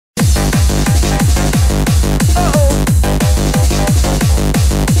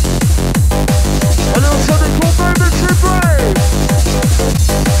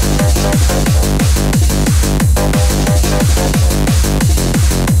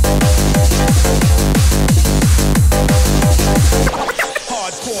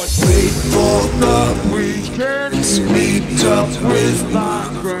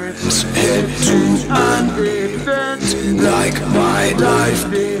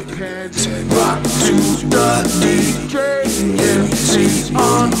weekend. Back to the DJ, MC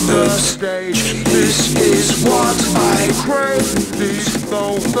on the stage. This is what I crave, these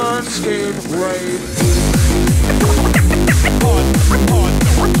moments in rave.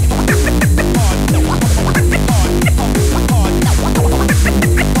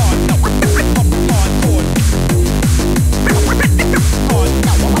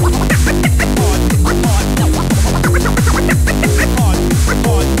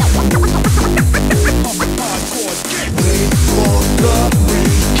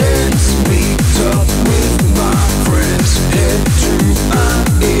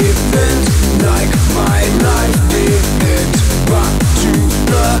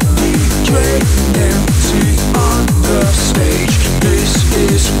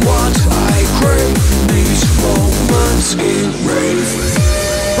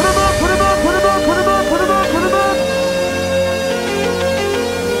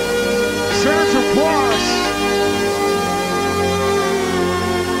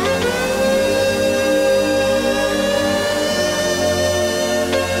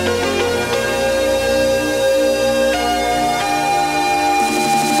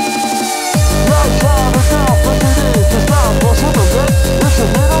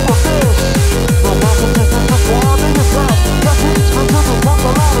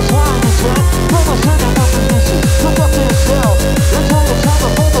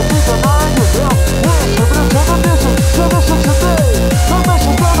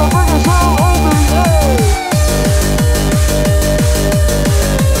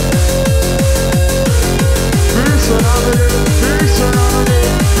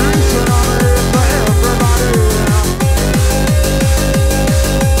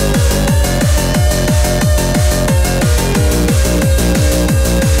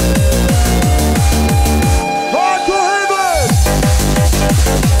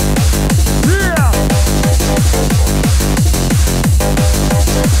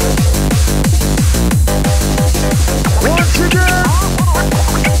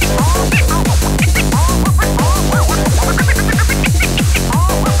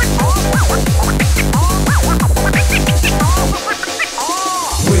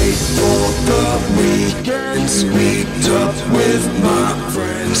 Meet up with my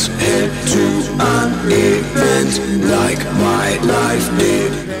friends, head to an event like my life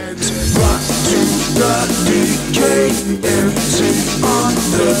did. Back to the DJ, MC on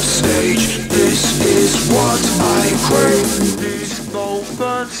the stage. This is what I crave, these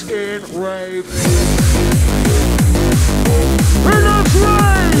moments in rave.